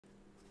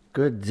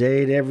Good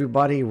day to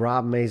everybody.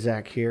 Rob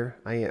Mazak here.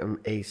 I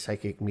am a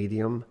psychic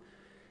medium.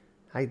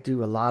 I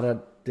do a lot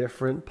of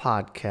different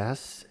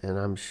podcasts, and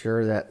I'm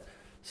sure that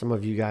some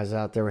of you guys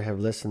out there have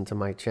listened to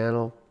my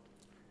channel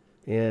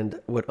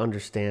and would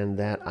understand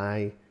that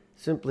I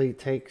simply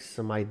take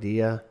some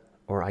idea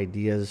or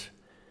ideas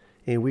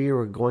and we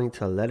are going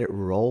to let it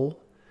roll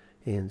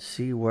and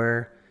see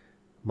where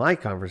my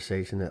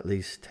conversation at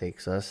least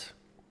takes us.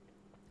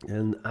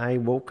 And I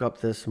woke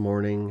up this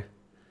morning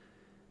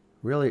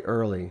really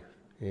early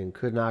and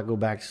could not go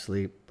back to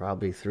sleep,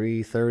 probably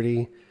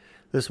 3:30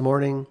 this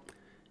morning.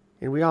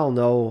 And we all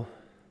know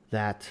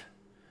that,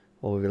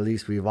 well, at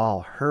least we've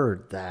all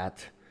heard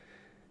that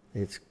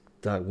it's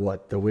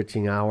the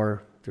witching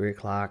hour, 3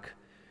 o'clock.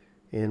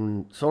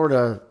 And sort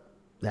of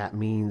that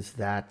means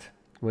that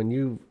when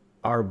you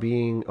are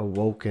being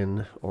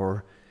awoken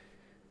or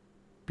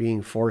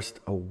being forced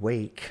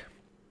awake,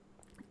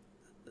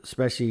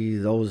 especially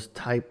those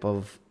type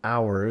of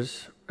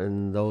hours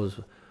and those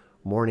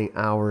morning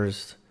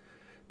hours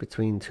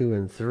between 2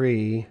 and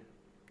 3,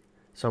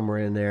 somewhere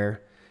in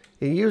there,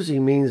 it usually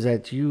means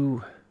that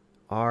you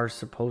are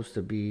supposed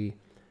to be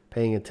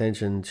paying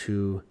attention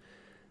to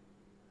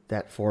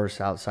that force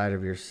outside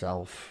of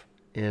yourself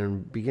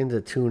and begin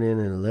to tune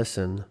in and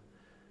listen.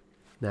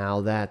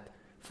 Now, that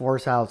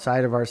force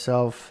outside of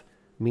ourselves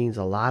means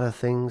a lot of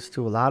things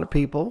to a lot of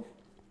people.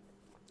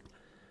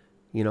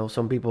 You know,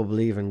 some people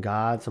believe in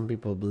God, some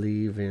people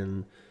believe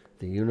in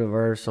the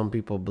universe, some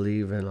people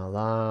believe in a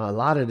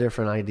lot of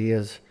different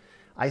ideas.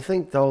 I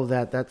think, though,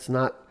 that that's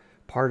not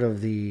part of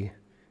the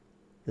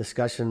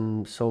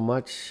discussion so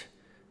much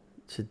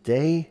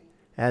today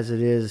as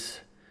it is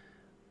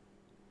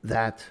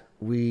that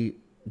we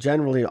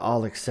generally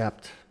all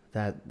accept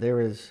that there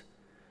is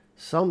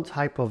some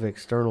type of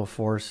external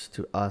force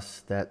to us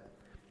that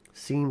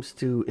seems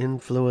to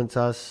influence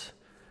us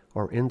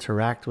or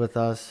interact with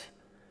us,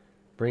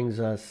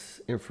 brings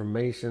us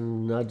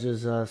information,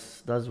 nudges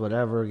us, does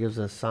whatever, gives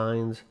us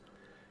signs.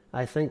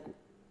 I think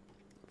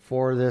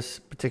for this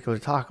particular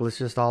talk, let's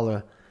just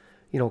all,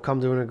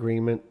 come to an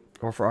agreement,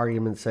 or for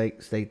argument's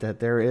sake, state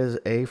that there is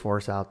a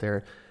force out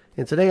there.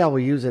 And today I will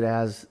use it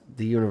as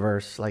the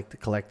universe, like the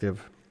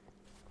collective.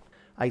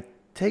 I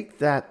take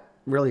that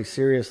really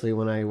seriously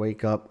when I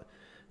wake up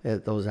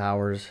at those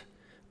hours.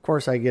 Of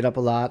course, I get up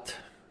a lot.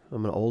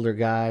 I'm an older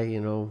guy,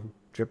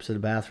 trips to the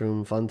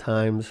bathroom, fun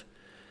times.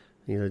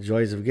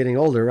 Joys of getting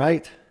older,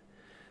 right?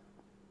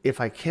 If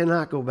I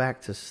cannot go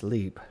back to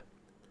sleep,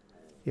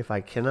 if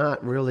I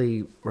cannot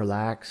really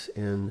relax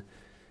and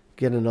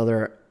get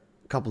another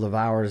couple of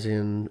hours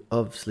in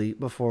of sleep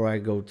before I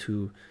go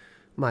to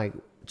my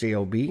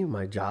job,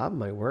 my job,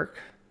 my work,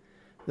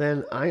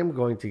 then I am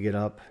going to get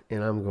up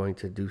and I'm going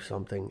to do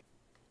something.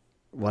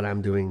 What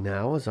I'm doing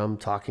now is I'm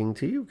talking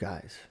to you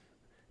guys.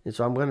 And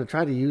so I'm going to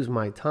try to use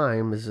my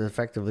time as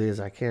effectively as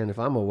I can. If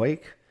I'm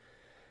awake,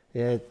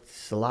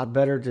 it's a lot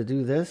better to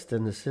do this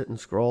than to sit and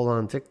scroll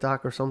on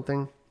TikTok or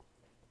something.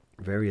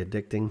 Very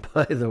addicting,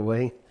 by the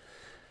way.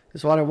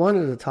 So what I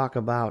wanted to talk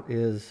about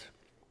is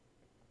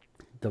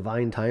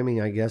divine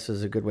timing, I guess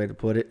is a good way to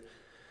put it.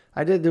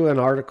 I did do an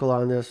article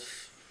on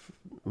this,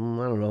 I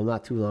don't know,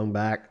 not too long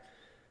back.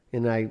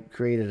 And I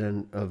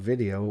created a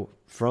video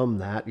from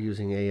that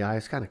using AI.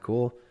 It's kind of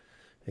cool.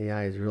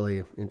 AI is really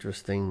an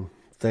interesting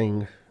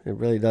thing. It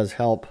really does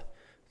help,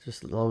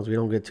 just as long as we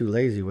don't get too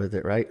lazy with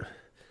it, right?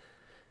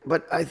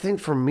 But I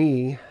think for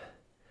me,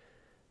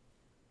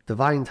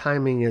 divine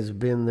timing has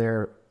been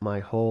there my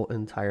whole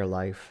entire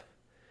life.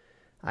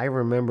 I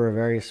remember a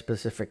very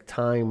specific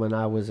time when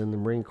I was in the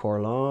Marine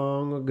Corps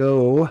long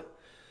ago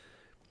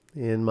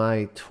in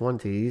my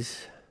 20s.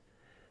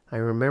 I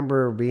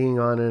remember being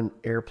on an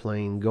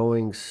airplane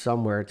going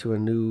somewhere to a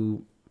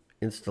new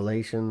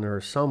installation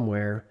or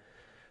somewhere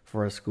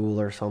for a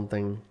school or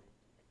something.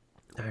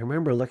 I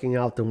remember looking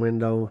out the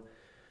window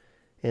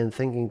and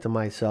thinking to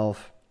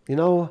myself,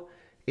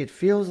 it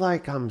feels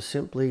like I'm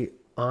simply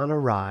on a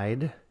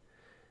ride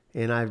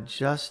and I'm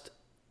just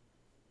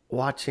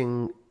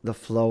watching the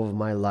flow of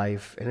my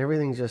life and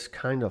everything's just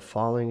kind of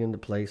falling into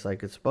place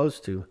like it's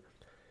supposed to.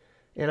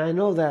 And I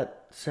know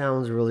that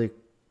sounds really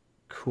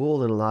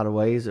cool in a lot of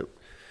ways.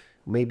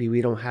 Maybe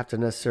we don't have to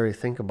necessarily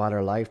think about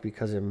our life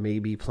because it may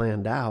be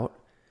planned out.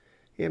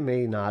 It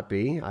may not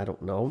be. I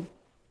don't know.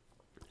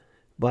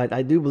 But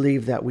I do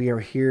believe that we are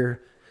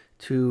here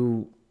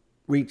to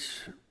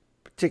reach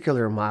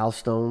particular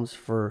milestones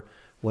for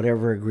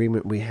whatever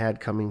agreement we had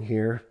coming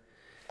here.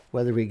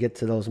 Whether we get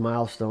to those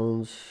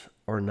milestones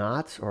or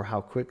not, or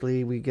how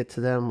quickly we get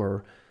to them,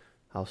 or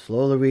how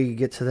slowly we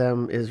get to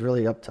them is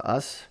really up to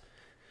us.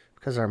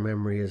 Because our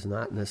memory is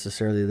not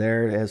necessarily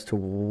there as to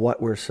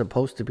what we're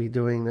supposed to be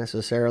doing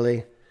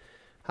necessarily.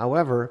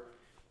 However,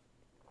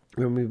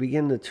 when we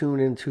begin to tune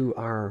into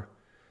our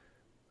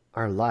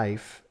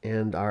life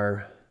and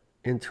our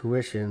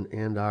intuition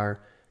and our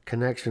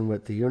connection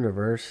with the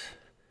universe,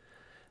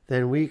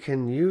 then we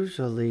can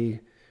usually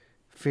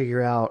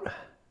figure out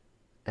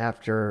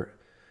after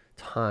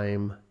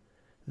time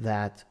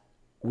that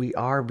we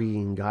are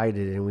being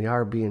guided and we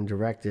are being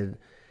directed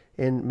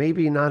And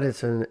maybe not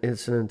it's an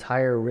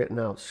entire written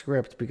out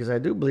script, because I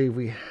do believe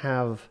we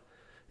have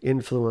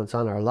influence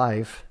on our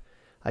life.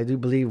 I do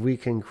believe we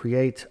can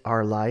create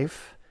our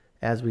life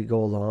as we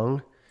go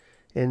along.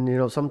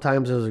 And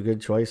sometimes those are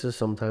good choices,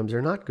 sometimes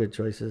they're not good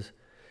choices.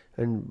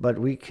 But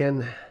we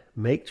can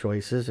make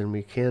choices, and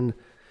we can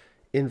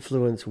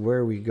influence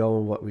where we go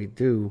and what we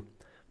do.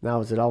 Now,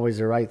 is it always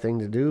the right thing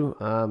to do?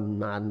 I'm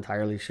not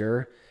entirely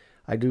sure.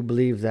 I do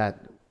believe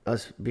that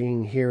us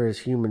being here as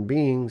human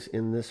beings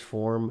in this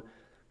form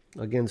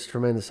against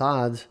tremendous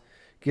odds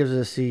gives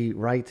us the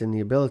right and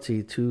the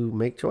ability to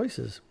make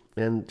choices.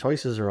 And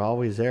choices are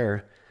always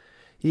there,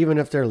 even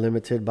if they're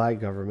limited by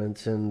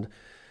governments and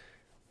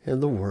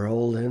the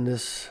world and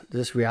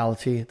this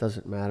reality. It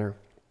doesn't matter.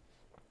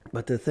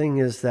 But the thing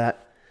is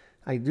that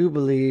I do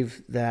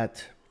believe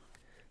that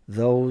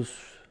those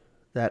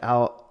that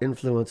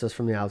influence us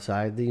from the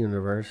outside, the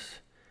universe,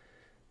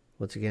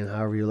 once again,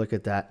 however you look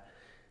at that,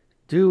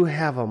 do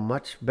have a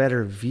much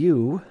better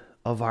view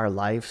of our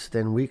lives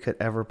than we could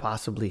ever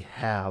possibly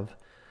have,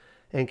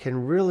 and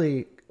can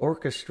really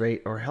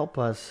orchestrate or help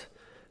us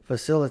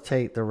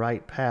facilitate the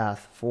right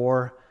path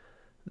for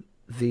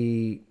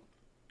the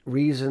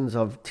reasons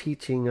of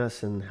teaching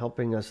us and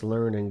helping us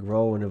learn and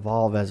grow and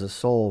evolve as a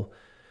soul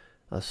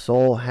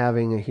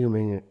having a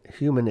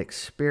human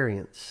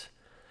experience.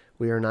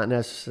 We are not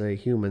necessarily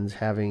humans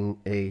having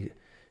a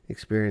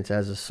experience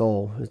as a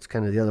soul. It's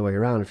kind of the other way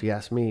around, if you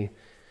ask me.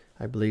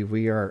 I believe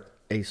we are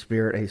a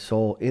spirit, a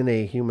soul in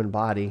a human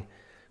body,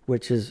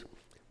 which is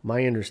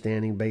my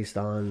understanding based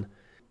on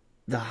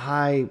the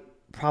high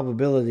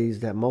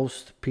probabilities that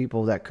most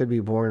people that could be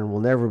born and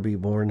will never be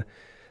born,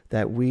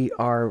 that we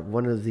are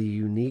one of the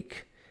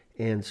unique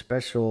and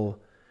special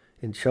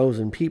and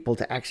chosen people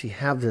to actually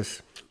have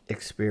this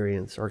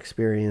experience or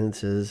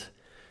experiences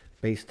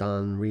based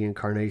on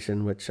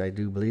reincarnation, which I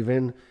do believe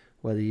in.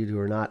 Whether you do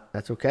or not,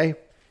 that's okay.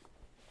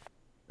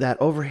 That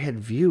overhead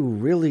view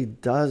really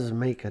does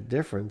make a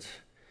difference.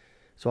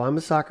 So I'm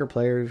a soccer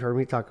player. You've heard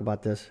me talk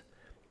about this.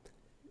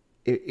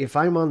 If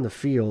I'm on the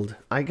field,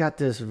 I got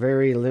this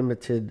very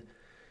limited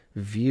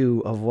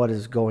view of what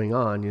is going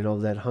on.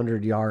 That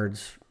 100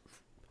 yards,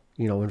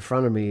 in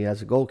front of me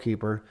as a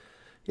goalkeeper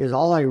is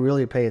all I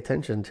really pay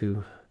attention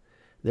to.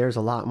 There's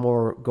a lot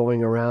more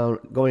going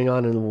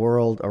on in the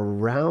world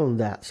around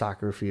that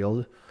soccer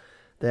field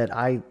that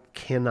I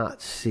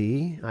cannot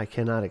see, I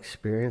cannot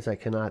experience, I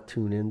cannot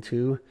tune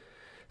into,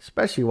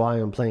 especially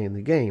while I'm playing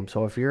the game.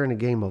 So if you're in a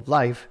game of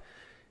life,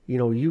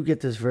 you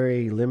get this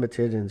very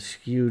limited and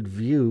skewed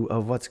view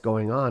of what's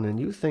going on, and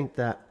you think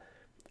that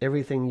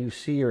everything you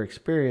see or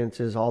experience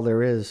is all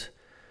there is,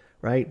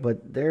 right?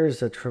 But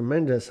there's a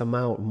tremendous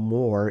amount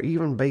more,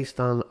 even based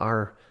on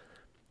our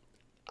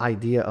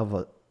idea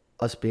of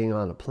us being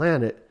on a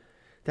planet.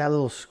 That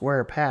little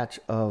square patch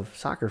of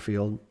soccer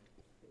field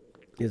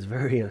is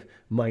very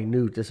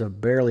minute. It's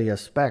barely a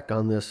speck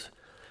on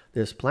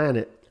this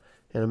planet.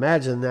 And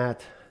imagine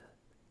that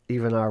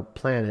even our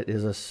planet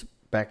is a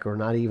speck, or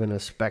not even a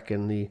speck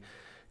in the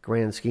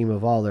grand scheme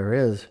of all there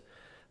is.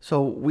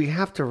 So we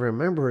have to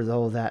remember,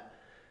 though, that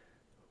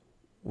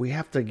we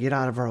have to get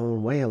out of our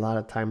own way a lot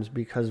of times,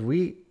 because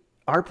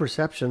our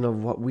perception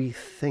of what we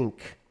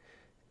think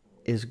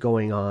is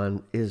going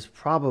on is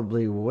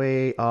probably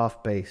way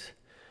off base.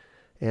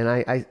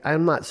 And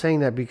I'm not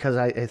saying that because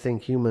I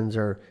think humans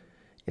are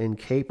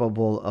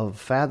incapable of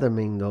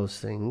fathoming those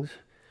things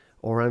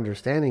or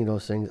understanding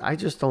those things. I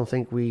just don't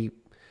think we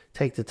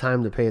take the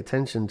time to pay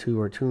attention to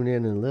or tune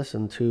in and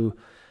listen to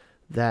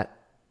that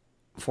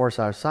force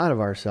outside of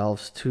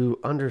ourselves to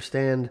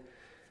understand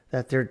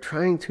that they're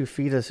trying to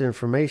feed us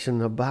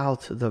information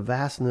about the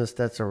vastness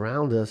that's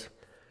around us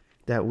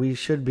that we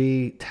should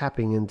be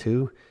tapping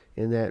into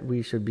and that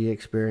we should be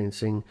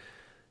experiencing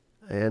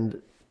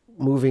and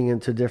moving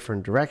into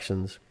different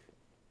directions.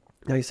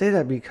 Now, I say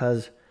that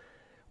because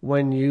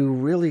when you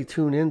really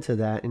tune into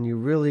that and you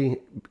really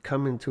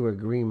come into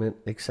agreement,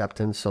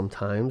 acceptance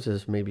sometimes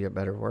is maybe a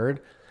better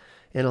word,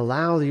 and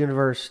allow the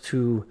universe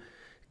to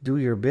do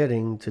your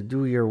bidding, to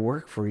do your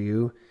work for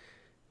you,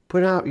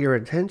 put out your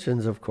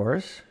intentions, of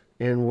course,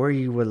 and where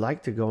you would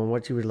like to go and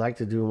what you would like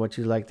to do and what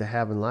you'd like to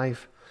have in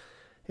life,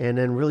 and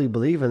then really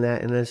believe in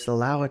that and just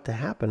allow it to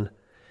happen.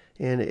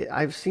 And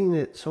I've seen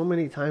it so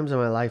many times in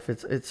my life,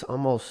 it's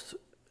almost,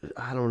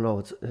 I don't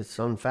know, it's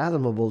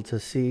unfathomable to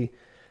see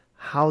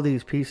how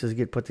these pieces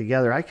get put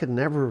together. I could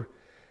never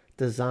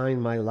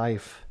design my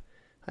life.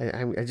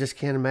 I just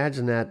can't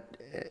imagine that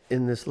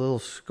in this little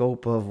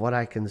scope of what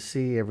I can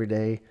see every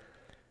day.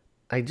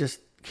 I just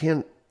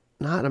can't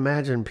not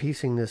imagine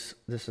piecing this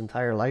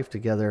entire life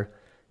together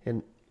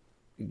and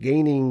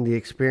gaining the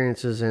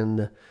experiences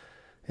and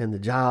the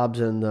jobs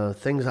and the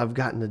things I've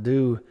gotten to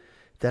do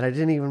that I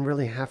didn't even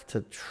really have to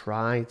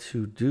try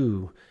to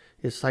do.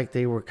 It's like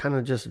they were kind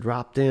of just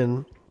dropped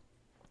in.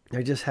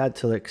 I just had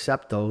to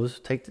accept those,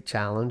 take the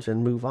challenge,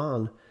 and move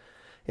on.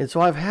 And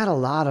so I've had a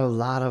lot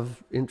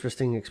of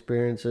interesting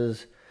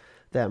experiences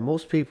that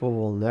most people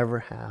will never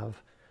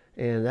have.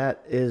 And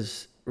that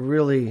is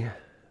really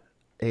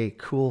a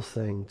cool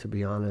thing, to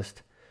be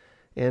honest.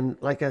 And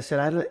like I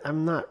said,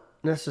 I'm not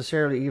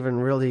necessarily even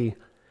really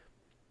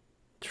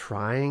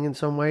trying in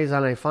some ways.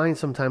 And I find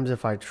sometimes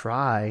if I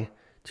try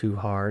too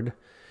hard,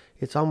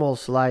 it's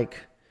almost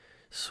like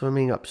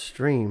swimming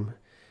upstream.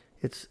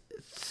 It's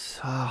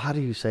how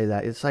do you say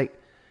that? It's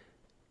like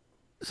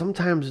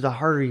sometimes the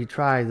harder you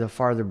try, the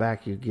farther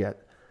back you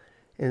get.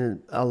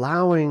 And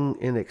allowing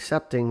and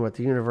accepting what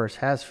the universe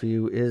has for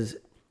you is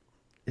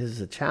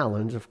a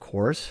challenge, of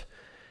course.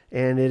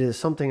 And it is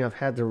something I've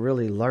had to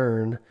really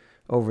learn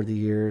over the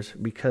years,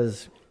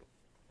 because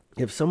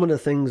if some of the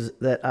things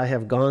that I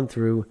have gone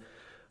through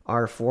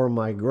are for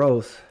my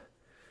growth,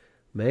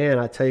 man,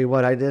 I tell you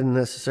what, I didn't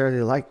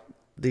necessarily like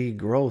the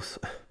growth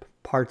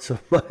parts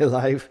of my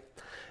life,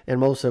 and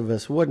most of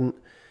us wouldn't.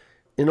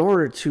 In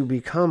order to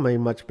become a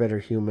much better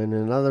human,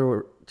 in other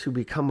words, to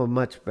become a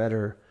much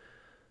better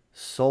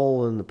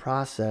soul in the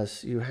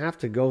process, you have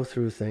to go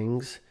through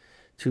things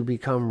to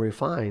become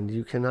refined.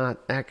 You cannot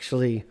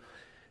actually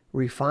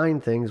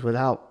refine things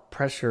without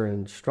pressure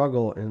and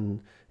struggle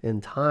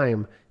and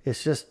time.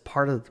 It's just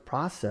part of the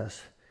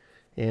process.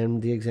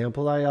 And the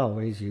example I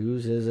always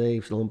use is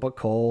a lump of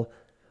coal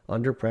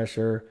under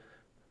pressure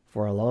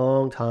for a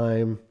long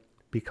time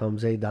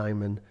becomes a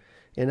diamond.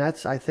 And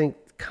that's, I think,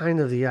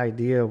 kind of the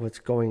idea of what's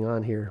going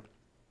on here.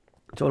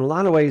 So in a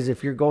lot of ways,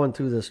 if you're going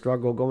through the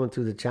struggle, going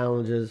through the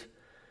challenges,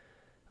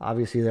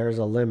 obviously there's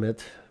a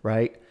limit,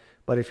 right?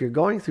 But if you're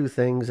going through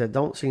things that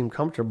don't seem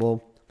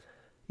comfortable,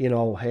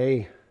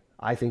 hey,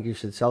 I think you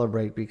should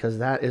celebrate, because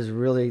that is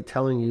really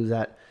telling you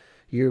that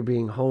you're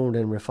being honed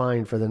and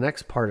refined for the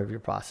next part of your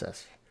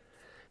process.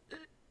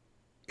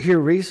 Here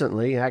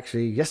recently,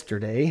 actually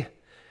yesterday,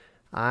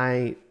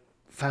 I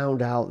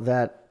found out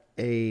that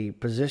a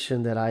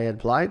position that I had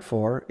applied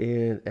for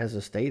as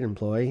a state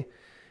employee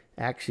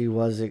actually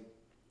was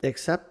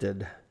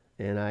accepted.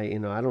 And I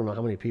don't know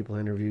how many people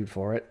interviewed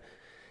for it.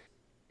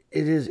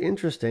 It is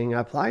interesting.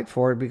 I applied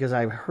for it because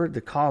I heard the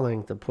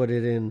calling to put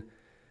it in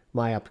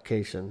my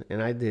application,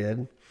 and I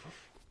did.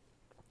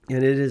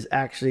 And it is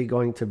actually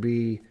going to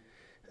be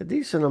a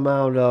decent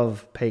amount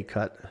of pay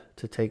cut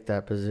to take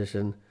that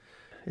position.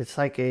 It's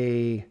like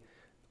a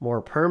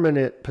more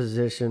permanent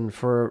position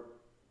for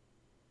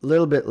a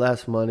little bit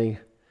less money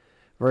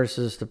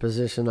versus the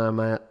position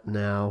I'm at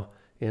now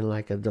in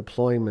like a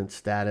deployment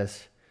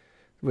status,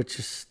 which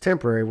is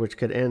temporary, which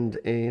could end,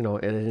 at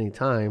any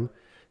time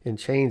and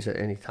change at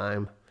any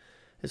time.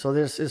 And so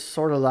this is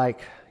sort of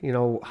like,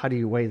 how do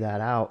you weigh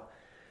that out?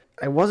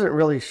 I wasn't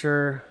really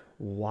sure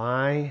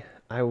why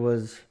I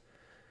was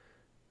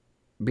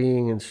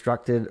being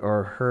instructed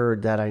or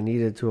heard that I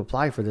needed to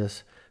apply for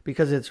this,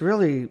 because it's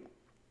really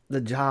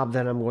the job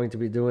that I'm going to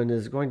be doing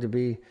is going to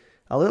be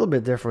a little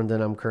bit different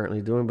than I'm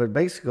currently doing. But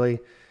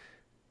basically,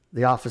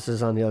 the office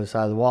is on the other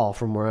side of the wall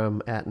from where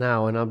I'm at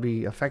now, and I'll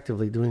be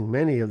effectively doing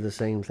many of the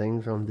same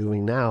things I'm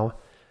doing now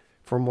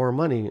for more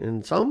money.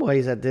 In some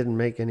ways, that didn't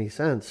make any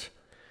sense.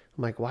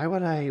 I'm like, why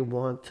would I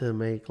want to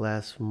make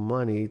less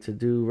money to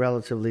do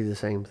relatively the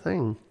same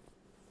thing?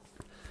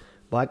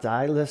 But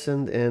I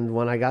listened, and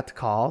when I got the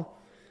call,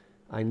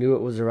 I knew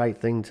it was the right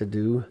thing to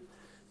do.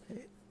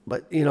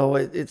 But,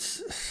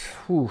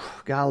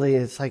 golly,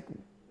 it's like,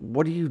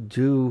 what do you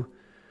do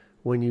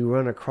when you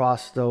run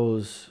across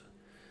those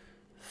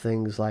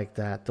things like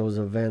that, those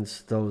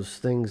events, those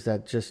things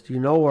that just,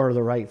 are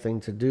the right thing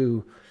to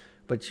do,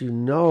 but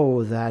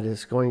that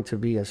it's going to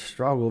be a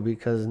struggle,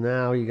 because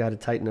now you got to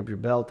tighten up your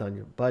belt on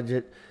your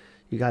budget.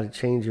 You got to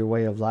change your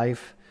way of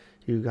life.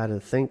 You got to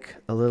think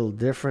a little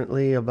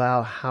differently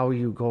about how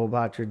you go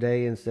about your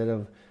day, instead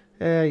of,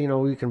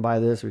 we can buy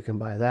this, we can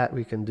buy that,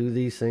 we can do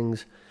these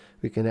things,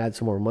 we can add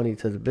some more money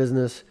to the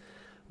business.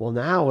 Well,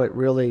 now it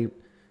really,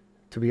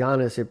 to be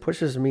honest, it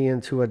pushes me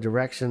into a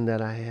direction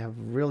that I have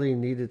really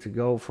needed to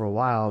go for a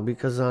while,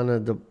 because on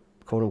a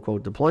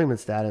quote-unquote deployment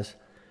status,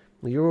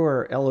 you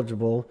are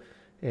eligible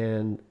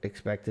and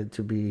expected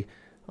to be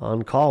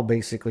on call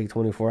basically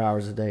 24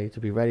 hours a day,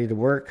 to be ready to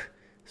work.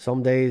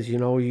 Some days,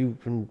 you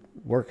can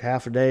work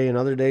half a day, and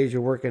other days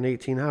you're working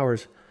 18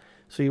 hours.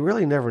 So you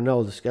really never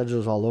know. The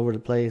schedule's all over the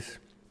place,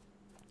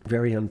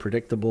 very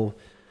unpredictable.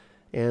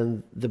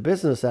 And the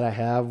business that I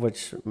have,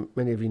 which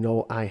many of you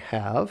know I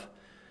have,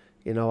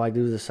 I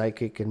do the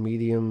psychic and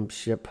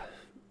mediumship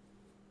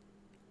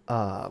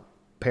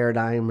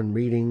paradigm and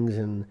readings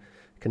and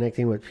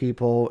connecting with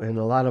people and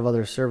a lot of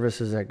other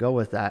services that go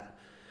with that.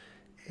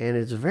 And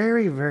it's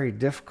very, very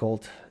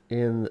difficult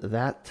in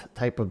that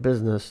type of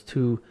business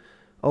to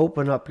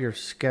open up your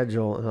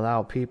schedule and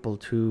allow people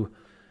to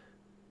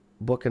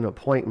book an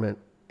appointment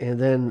and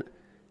then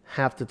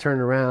have to turn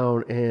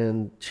around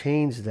and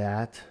change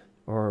that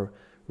or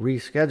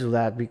reschedule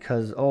that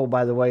because, oh,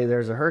 by the way,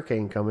 there's a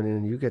hurricane coming in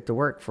and you get to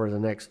work for the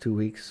next 2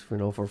 weeks,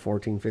 for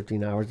 14,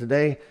 15 hours a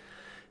day.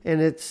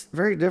 And it's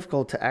very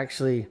difficult to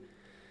actually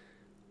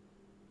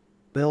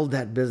build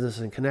that business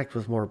and connect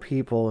with more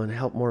people and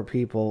help more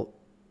people.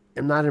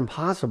 And not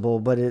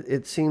impossible, but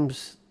it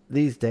seems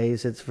these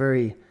days it's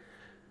very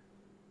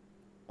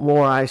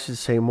more, I should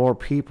say, more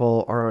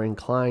people are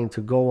inclined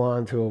to go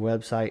on to a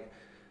website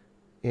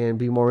and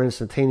be more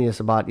instantaneous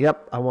about,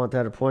 yep, I want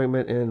that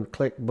appointment, and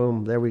click,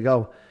 boom, there we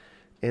go.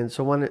 And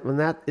so when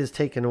that is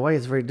taken away,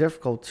 it's very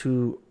difficult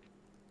to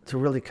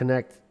really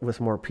connect with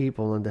more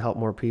people and to help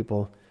more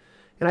people.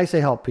 And I say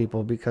help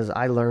people because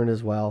I learn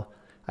as well.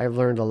 I've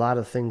learned a lot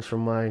of things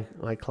from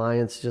my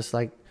clients, just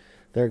like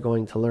they're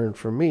going to learn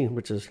from me,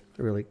 which is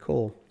really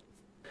cool.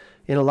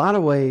 In a lot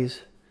of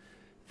ways,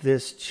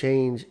 this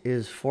change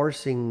is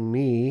forcing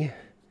me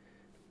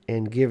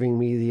and giving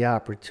me the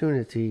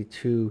opportunity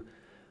to,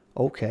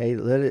 okay, it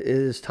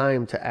is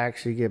time to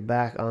actually get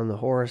back on the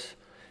horse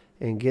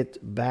and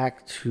get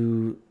back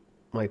to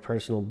my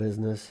personal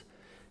business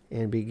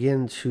and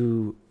begin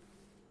to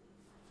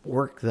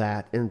work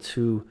that and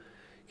to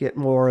get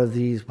more of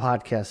these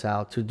podcasts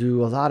out, to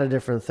do a lot of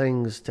different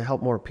things to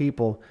help more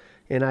people.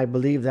 And I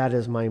believe that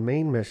is my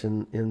main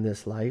mission in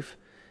this life.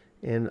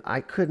 And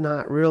I could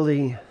not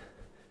really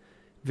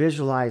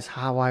visualize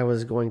how I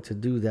was going to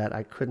do that.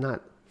 I could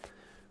not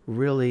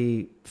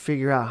really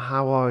figure out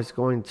how I was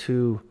going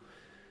to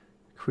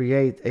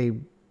create a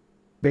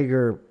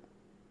bigger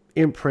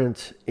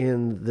imprint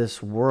in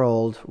this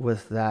world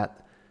with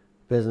that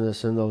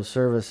business and those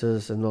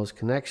services and those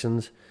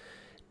connections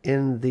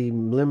in the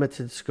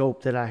limited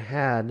scope that I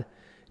had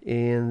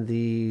in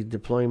the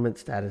deployment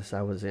status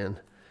I was in.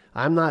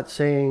 I'm not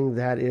saying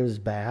that it was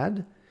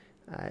bad.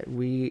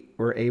 We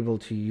were able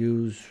to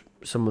use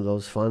some of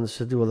those funds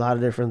to do a lot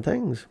of different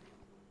things.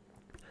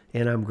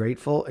 And I'm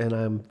grateful and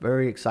I'm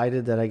very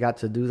excited that I got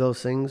to do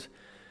those things.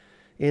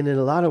 And in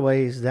a lot of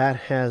ways, that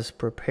has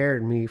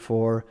prepared me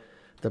for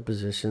the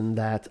position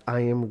that I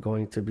am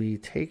going to be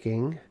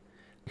taking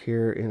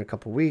here in a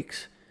couple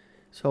weeks.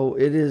 So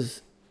it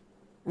is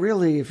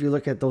really, if you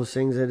look at those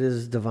things, it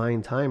is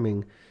divine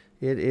timing.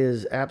 It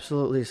is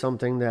absolutely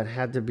something that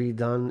had to be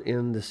done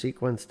in the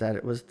sequence that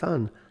it was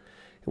done.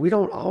 We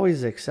don't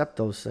always accept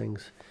those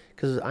things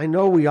because I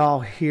know we all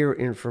hear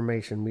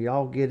information. We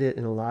all get it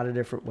in a lot of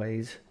different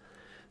ways.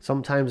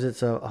 Sometimes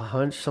it's a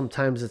hunch.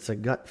 Sometimes it's a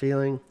gut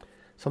feeling.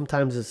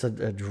 Sometimes it's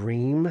a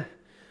dream.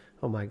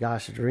 Oh my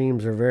gosh,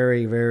 dreams are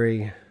very,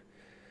 very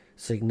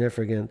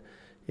significant.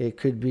 It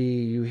could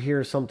be you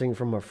hear something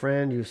from a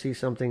friend, you see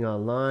something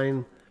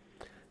online.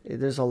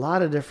 There's a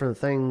lot of different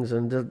things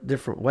and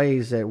different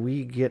ways that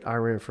we get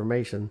our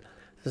information.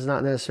 This is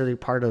not necessarily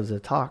part of the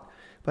talk,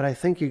 but I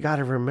think you got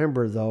to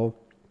remember, though,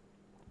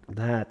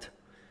 that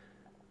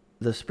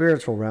the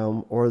spiritual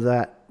realm, or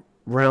that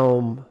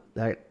realm,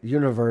 that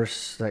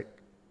universe, that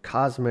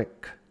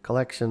cosmic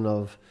collection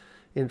of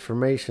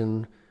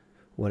information,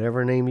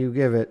 whatever name you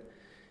give it,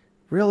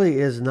 really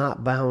is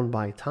not bound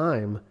by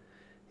time.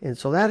 And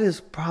so that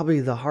is probably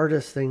the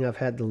hardest thing I've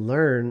had to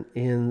learn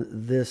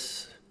in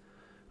this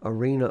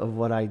arena of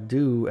what I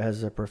do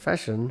as a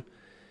profession,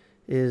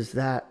 is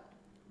that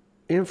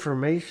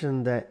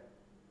information that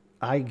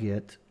I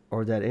get,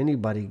 or that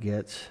anybody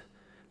gets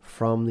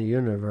from the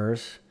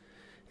universe,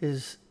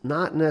 is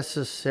not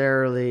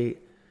necessarily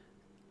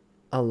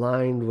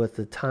aligned with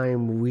the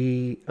time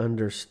we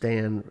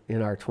understand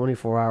in our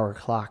 24-hour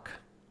clock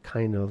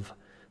kind of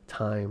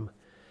time.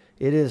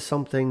 It is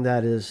something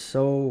that is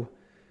so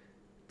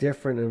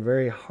different and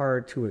very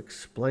hard to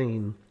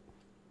explain.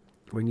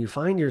 When you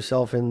find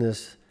yourself in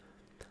this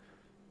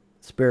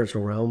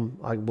spiritual realm,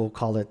 I will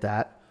call it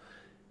that,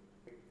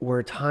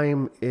 where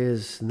time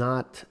is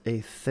not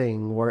a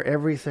thing, where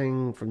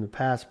everything from the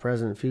past,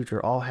 present,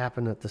 future all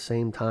happen at the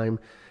same time.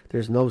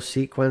 There's no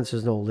sequence,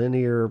 there's no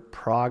linear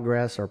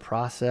progress or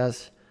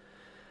process.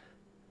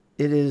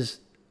 It is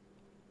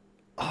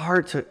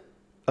hard to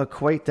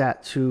equate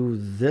that to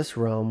this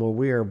realm where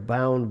we are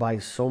bound by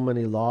so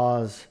many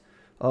laws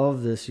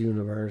of this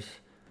universe,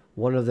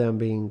 one of them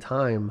being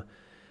time,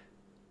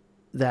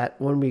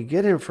 that when we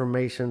get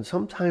information,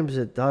 sometimes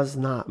it does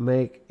not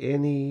make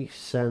any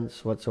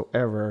sense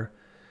whatsoever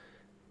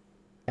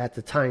at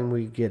the time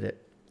we get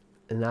it.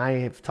 And I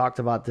have talked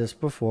about this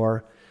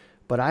before,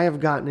 but I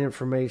have gotten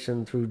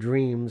information through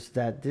dreams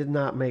that did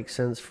not make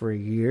sense for a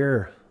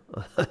year,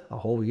 a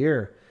whole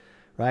year,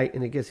 right?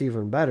 And it gets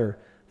even better.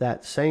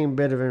 That same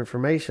bit of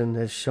information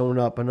has shown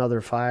up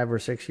another 5 or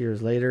 6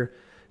 years later,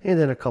 and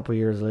then a couple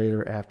years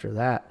later after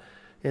that.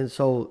 And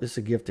so it's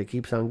a gift that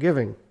keeps on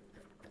giving.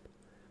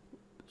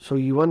 So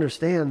you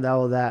understand,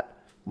 though, that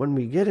when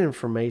we get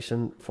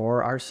information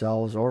for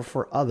ourselves or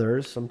for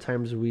others,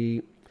 sometimes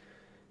we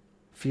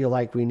feel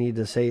like we need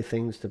to say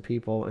things to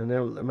people, and they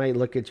might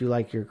look at you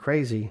like you're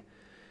crazy.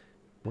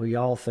 We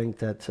all think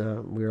that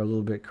we're a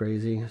little bit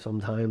crazy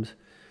sometimes,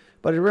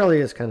 but it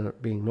really is kind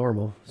of being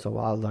normal, so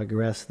I'll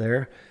digress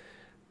there.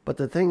 But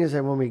the thing is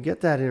that when we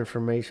get that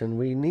information,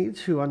 we need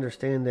to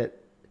understand that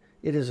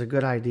it is a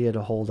good idea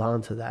to hold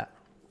on to that,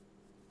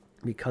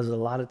 because a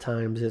lot of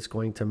times it's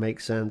going to make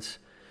sense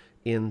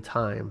in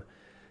time.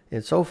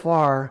 And so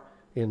far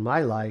in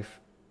my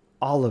life,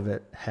 all of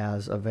it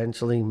has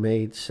eventually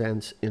made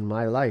sense in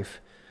my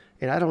life.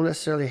 And I don't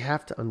necessarily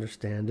have to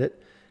understand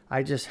it.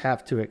 I just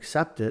have to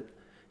accept it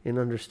and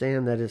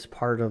understand that it's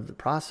part of the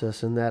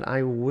process and that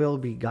I will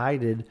be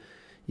guided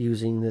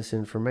using this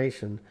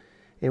information.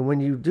 And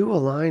when you do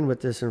align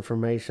with this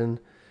information,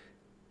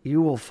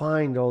 you will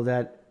find, though,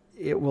 that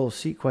it will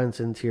sequence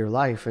into your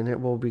life, and it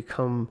will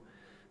become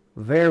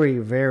very,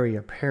 very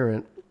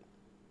apparent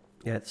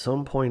at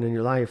some point in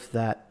your life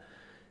that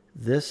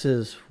this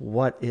is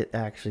what it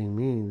actually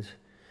means.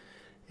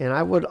 And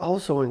I would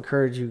also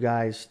encourage you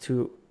guys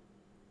to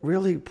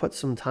really put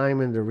some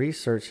time into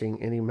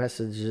researching any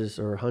messages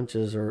or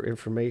hunches or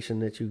information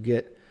that you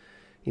get.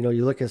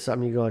 You look at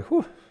something, you go like,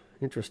 whew,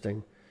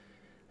 interesting.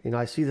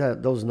 I see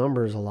those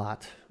numbers a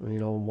lot,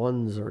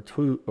 ones or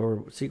two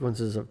or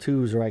sequences of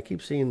twos, or I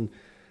keep seeing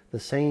the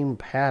same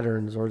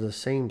patterns or the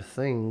same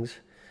things.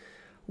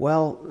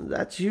 Well,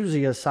 that's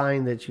usually a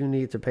sign that you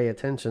need to pay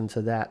attention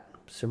to that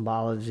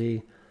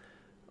symbology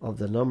of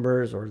the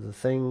numbers or the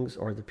things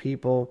or the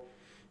people.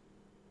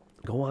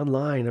 Go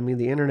online.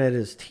 The internet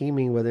is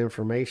teeming with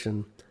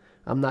information.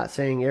 I'm not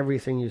saying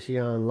everything you see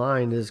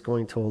online is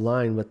going to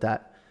align with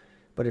that.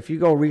 But if you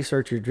go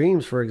research your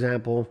dreams, for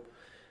example,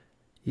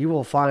 you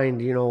will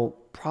find,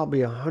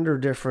 probably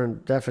 100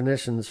 different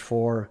definitions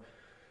for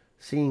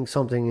seeing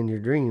something in your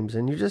dreams.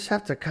 And you just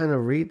have to kind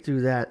of read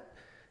through that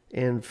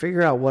and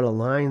figure out what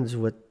aligns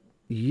with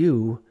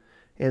you,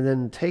 and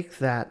then take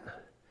that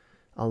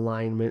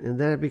alignment, and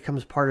then it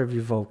becomes part of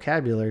your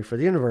vocabulary for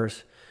the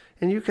universe.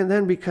 And you can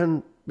then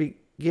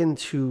begin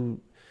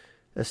to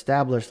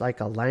establish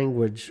like a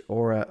language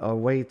or a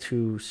way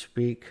to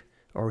speak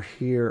or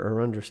hear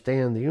or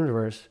understand the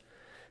universe.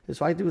 And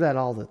so I do that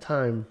all the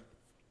time.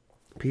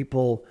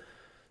 People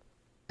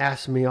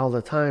ask me all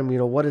the time,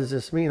 what does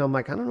this mean? I'm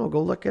like, I don't know,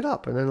 go look it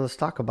up and then let's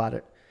talk about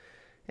it.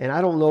 And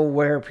I don't know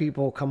where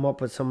people come up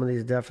with some of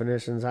these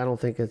definitions. I don't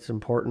think it's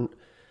important.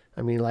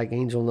 Like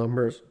angel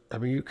numbers.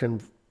 You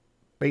can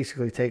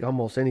basically take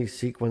almost any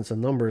sequence of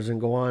numbers and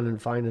go on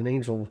and find an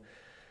angel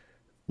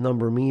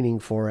number meaning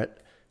for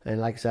it. And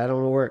like I said, I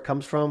don't know where it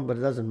comes from, but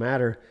it doesn't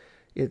matter.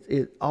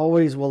 It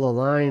always will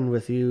align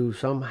with you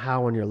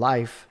somehow in your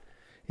life,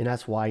 and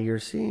that's why you're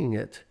seeing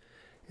it.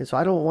 And so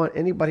I don't want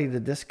anybody to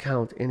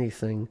discount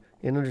anything,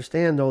 and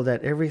understand, though,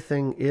 that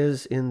everything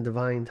is in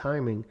divine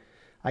timing.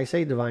 I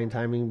say divine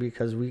timing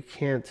because we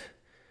can't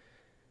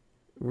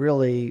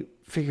really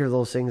figure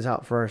those things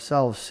out for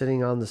ourselves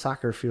sitting on the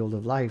soccer field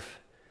of life.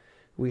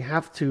 We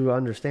have to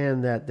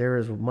understand that there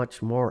is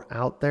much more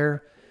out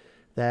there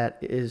that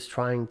is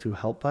trying to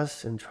help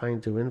us and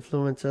trying to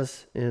influence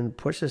us and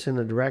push us in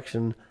a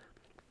direction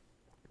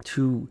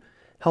to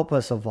help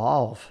us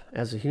evolve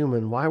as a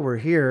human. While we're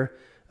here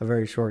a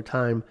very short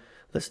time,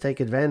 let's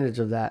take advantage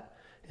of that.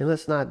 And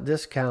let's not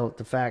discount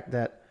the fact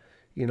that,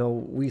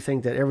 we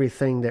think that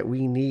everything that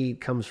we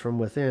need comes from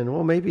within.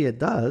 Well, maybe it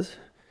does,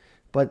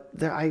 but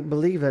I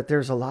believe that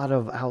there's a lot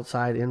of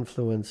outside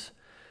influence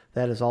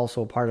that is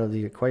also part of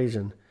the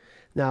equation.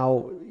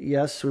 Now,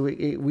 yes,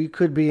 we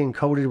could be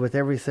encoded with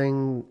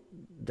everything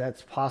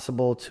that's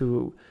possible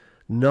to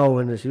know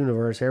in this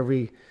universe.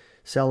 Every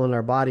cell in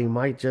our body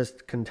might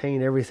just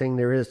contain everything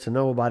there is to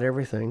know about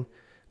everything,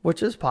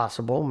 which is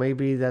possible.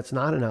 Maybe that's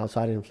not an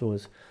outside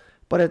influence,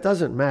 but it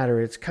doesn't matter.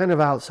 It's kind of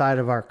outside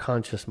of our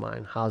conscious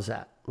mind. How's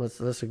that?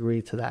 Let's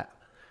agree to that.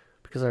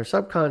 Because our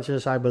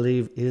subconscious, I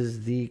believe,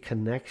 is the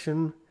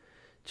connection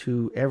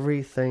to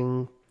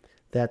everything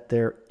that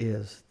there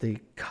is. The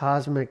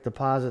cosmic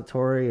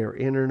depository or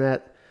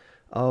internet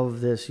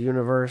of this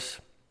universe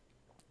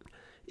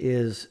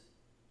is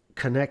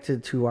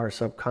connected to our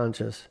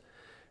subconscious.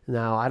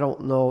 Now, I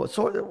don't know.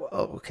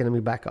 Okay, let me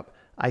back up.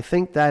 I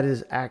think that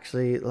is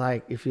actually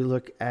like if you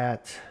look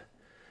at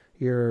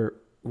your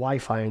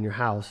Wi-Fi in your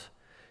house,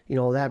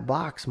 that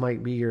box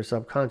might be your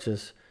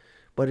subconscious,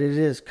 but it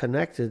is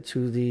connected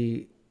to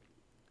the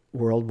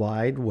World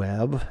Wide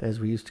Web, as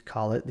we used to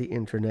call it, the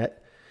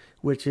internet,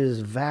 which is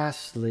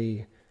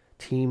vastly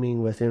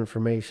teeming with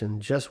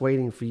information, just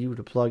waiting for you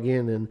to plug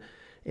in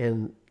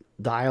and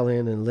dial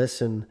in and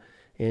listen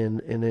and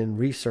then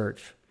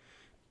research.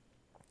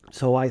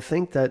 So I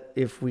think that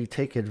if we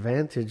take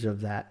advantage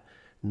of that,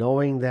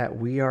 knowing that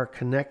we are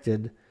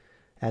connected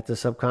at the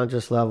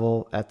subconscious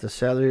level, at the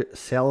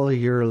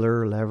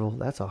cellular level,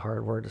 that's a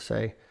hard word to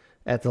say,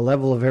 at the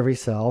level of every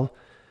cell,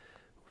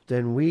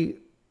 then we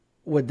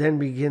would then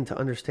begin to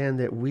understand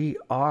that we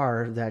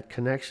are that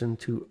connection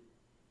to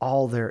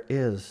all there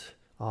is,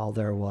 all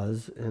there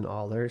was, and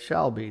all there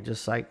shall be,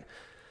 just like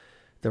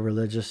the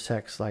religious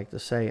texts like to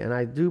say. And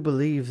I do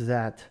believe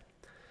that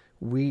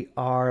we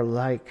are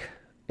like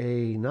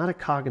not a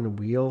cog in the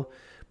wheel,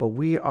 but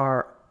we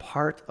are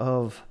part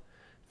of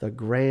the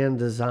grand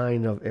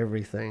design of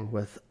everything,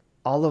 with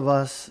all of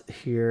us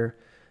here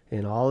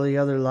and all the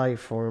other life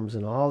forms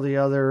and all the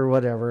other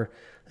whatever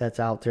that's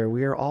out there.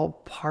 We are all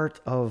part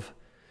of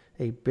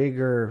a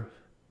bigger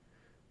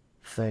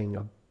thing,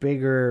 a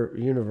bigger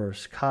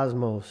universe,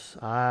 cosmos,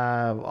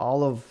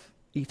 all of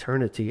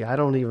eternity. I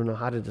don't even know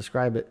how to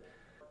describe it.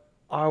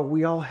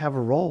 We all have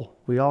a role.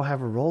 We all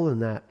have a role in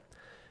that.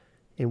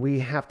 And we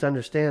have to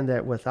understand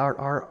that without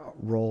our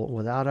role,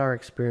 without our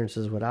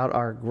experiences, without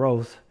our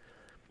growth,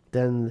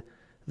 then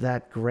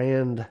that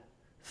grand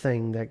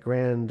thing, that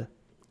grand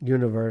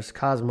universe,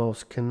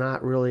 cosmos,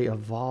 cannot really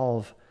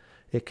evolve.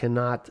 It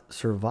cannot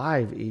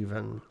survive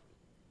even.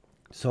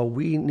 So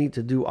we need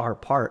to do our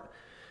part.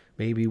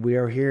 Maybe we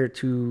are here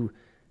to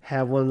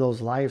have one of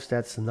those lives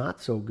that's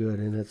not so good,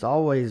 and it's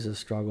always a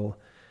struggle,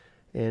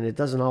 and it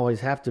doesn't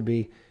always have to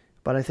be.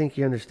 But I think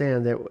you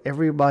understand that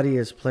everybody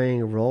is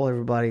playing a role,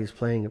 everybody is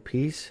playing a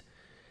piece.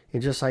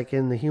 And just like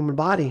in the human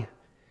body,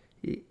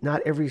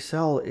 not every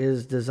cell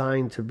is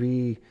designed to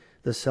be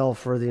the cell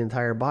for the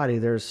entire body.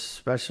 They're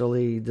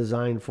specially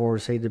designed for,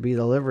 say, to be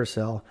the liver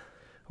cell,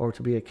 or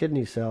to be a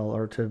kidney cell,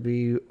 or to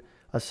be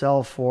a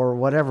cell for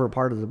whatever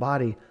part of the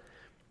body.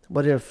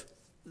 But if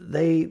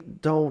they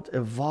don't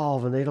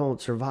evolve and they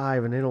don't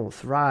survive and they don't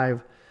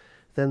thrive,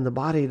 then the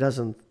body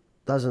doesn't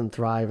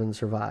thrive and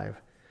survive.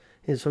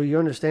 And so you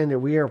understand that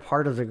we are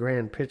part of the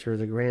grand picture,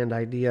 the grand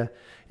idea,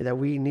 and that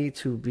we need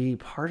to be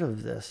part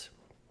of this.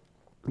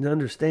 And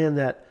understand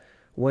that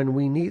when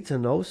we need to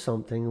know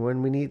something,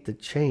 when we need to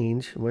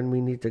change, when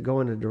we need to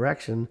go in a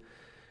direction,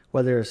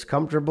 whether it's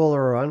comfortable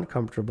or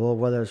uncomfortable,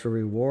 whether it's a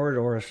reward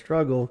or a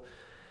struggle,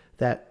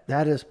 that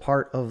is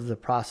part of the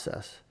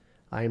process.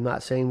 I am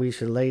not saying we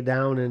should lay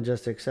down and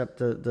just accept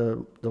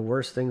the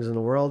worst things in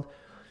the world,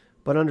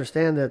 but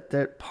understand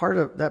that part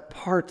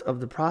of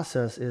the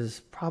process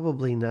is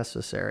probably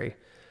necessary,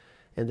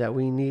 and that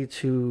we need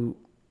to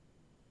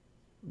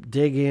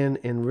dig in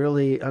and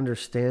really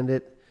understand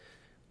it,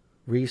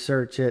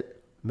 research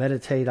it,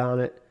 meditate on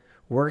it,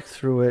 work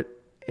through it,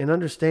 and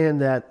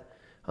understand that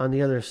on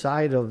the other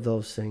side of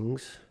those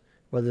things,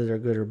 whether they're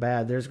good or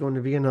bad, there's going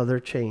to be another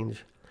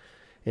change.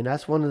 And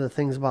that's one of the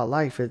things about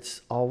life.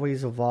 It's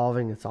always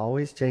evolving. It's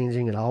always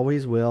changing. It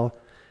always will.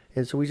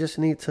 And so we just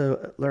need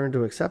to learn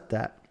to accept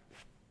that.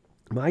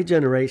 My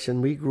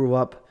generation, we grew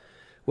up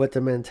with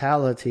the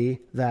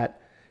mentality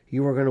that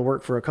you were going to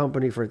work for a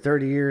company for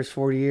 30 years,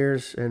 40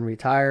 years, and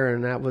retire,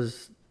 and that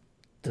was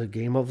the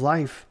game of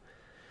life.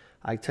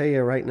 I tell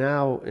you right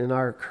now, in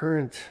our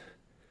current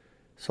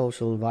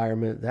social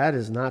environment, that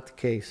is not the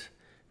case.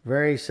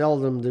 Very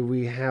seldom do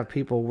we have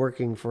people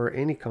working for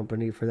any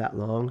company for that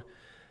long.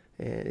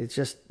 And it's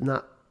just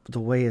not the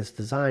way it's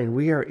designed.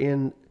 We are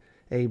in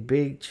a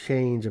big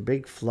change, a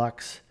big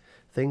flux.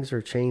 Things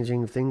are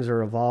changing, things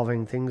are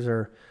evolving, things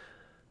are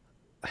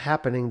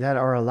happening that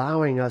are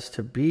allowing us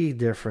to be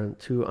different,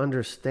 to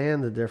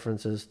understand the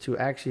differences, to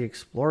actually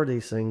explore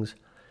these things.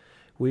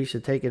 We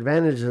should take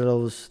advantage of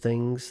those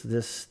things,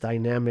 this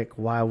dynamic,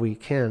 while we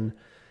can.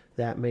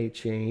 That may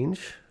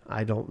change.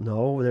 I don't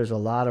know. There's a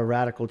lot of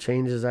radical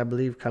changes, I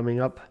believe,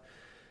 coming up,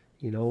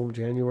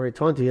 January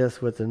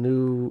 20th with a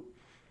new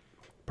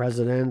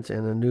president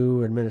and a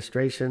new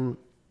administration.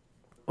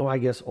 Oh, I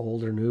guess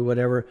old or new,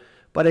 whatever,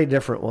 but a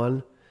different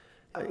one.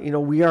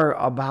 We are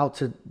about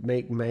to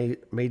make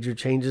major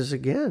changes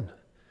again.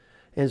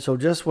 And so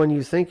just when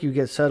you think you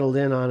get settled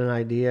in on an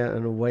idea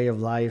and a way of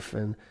life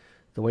and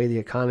the way the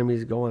economy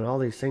is going, all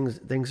these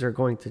things are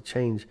going to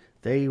change.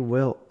 They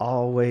will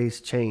always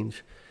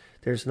change.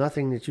 There's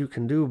nothing that you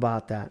can do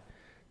about that.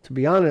 To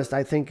be honest,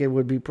 I think it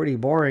would be pretty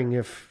boring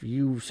if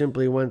you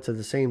simply went to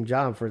the same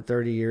job for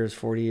 30 years,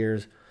 40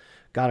 years,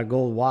 got a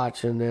gold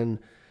watch, and then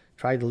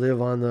tried to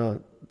live on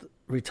the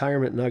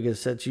retirement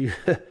nuggets that you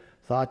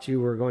thought you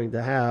were going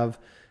to have,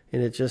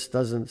 and it just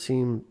doesn't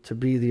seem to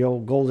be the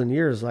old golden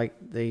years like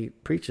they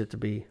preach it to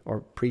be, or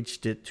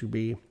preached it to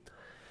be.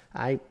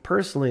 I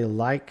personally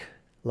like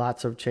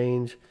lots of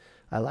change.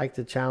 I like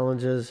the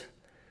challenges.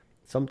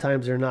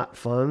 Sometimes they're not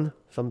fun.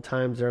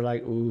 Sometimes they're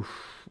like, ooh,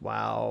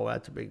 wow,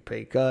 that's a big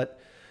pay cut.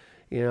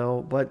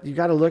 But you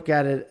got to look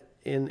at it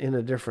in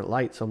a different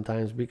light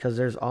sometimes, because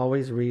there's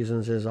always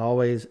reasons. There's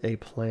always a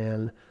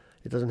plan.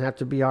 It doesn't have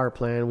to be our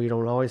plan. We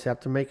don't always have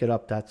to make it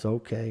up. That's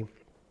okay.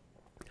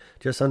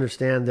 Just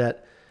understand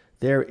that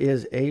there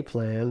is a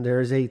plan.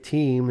 There is a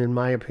team, in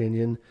my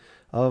opinion,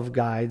 of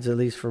guides, at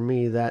least for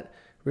me, that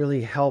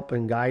really help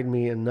and guide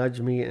me and nudge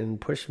me and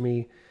push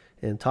me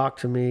and talk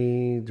to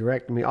me,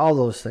 direct me, all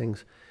those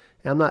things.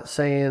 And I'm not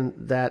saying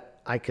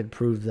that I could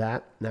prove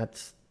that.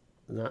 That's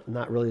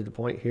not really the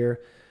point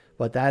here.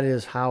 But that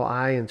is how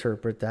I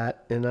interpret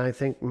that. And I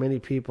think many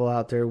people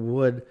out there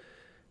would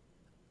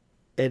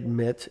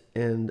admit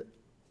and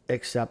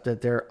accept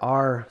that there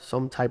are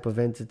some type of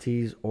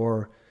entities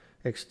or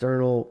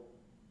external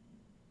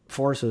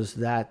forces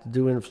that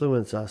do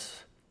influence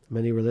us.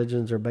 Many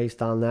religions are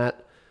based on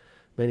that.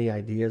 Many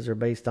ideas are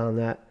based on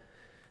that.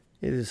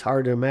 It is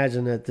hard to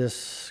imagine that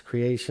this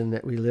creation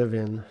that we live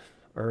in,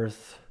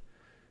 earth,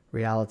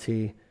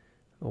 reality,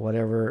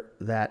 whatever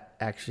that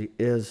actually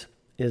is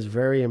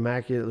very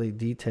immaculately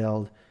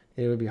detailed.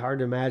 It would be hard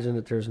to imagine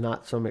that there's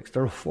not some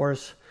external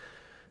force,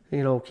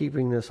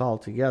 keeping this all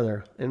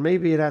together. And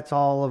maybe that's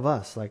all of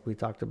us, like we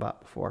talked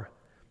about before.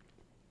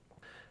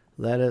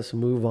 Let us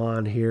move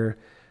on here.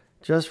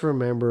 Just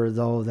remember,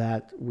 though,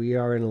 that we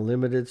are in a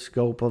limited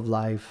scope of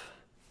life.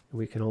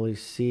 We can only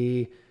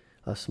see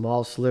a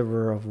small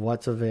sliver of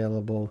what's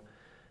available.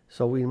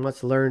 So we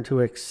must learn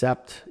to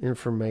accept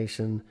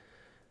information,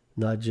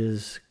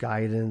 nudges,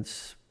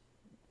 guidance,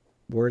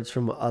 words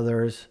from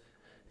others,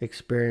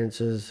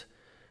 experiences,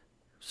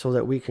 so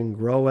that we can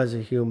grow as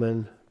a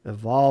human,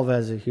 evolve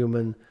as a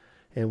human,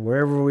 and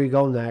wherever we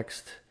go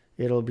next,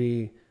 it'll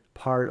be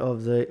part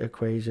of the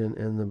equation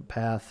and the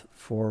path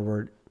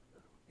forward,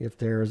 if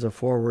there is a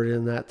forward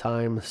in that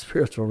time, the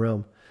spiritual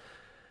realm.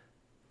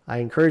 I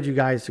encourage you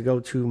guys to go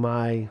to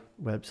my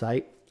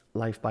website,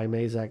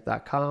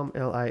 lifebymazak.com,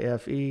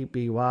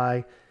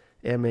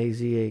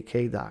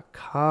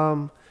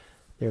 LIFEBYMAZAK.com.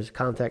 There's a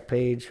contact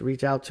page.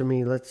 Reach out to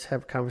me. Let's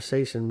have a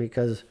conversation,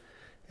 because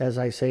as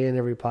I say in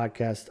every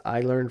podcast,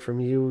 I learn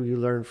from you. You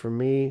learn from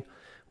me.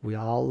 We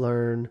all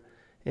learn.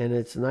 And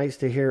it's nice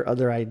to hear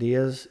other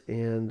ideas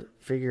and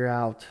figure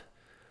out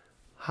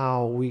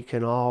how we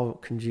can all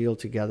congeal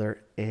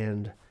together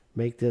and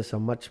make this a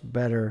much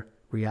better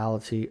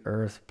reality,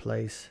 earth,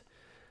 place.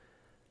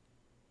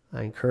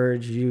 I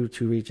encourage you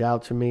to reach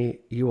out to me.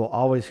 You will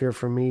always hear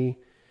from me.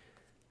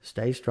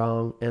 Stay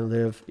strong and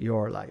live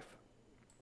your life.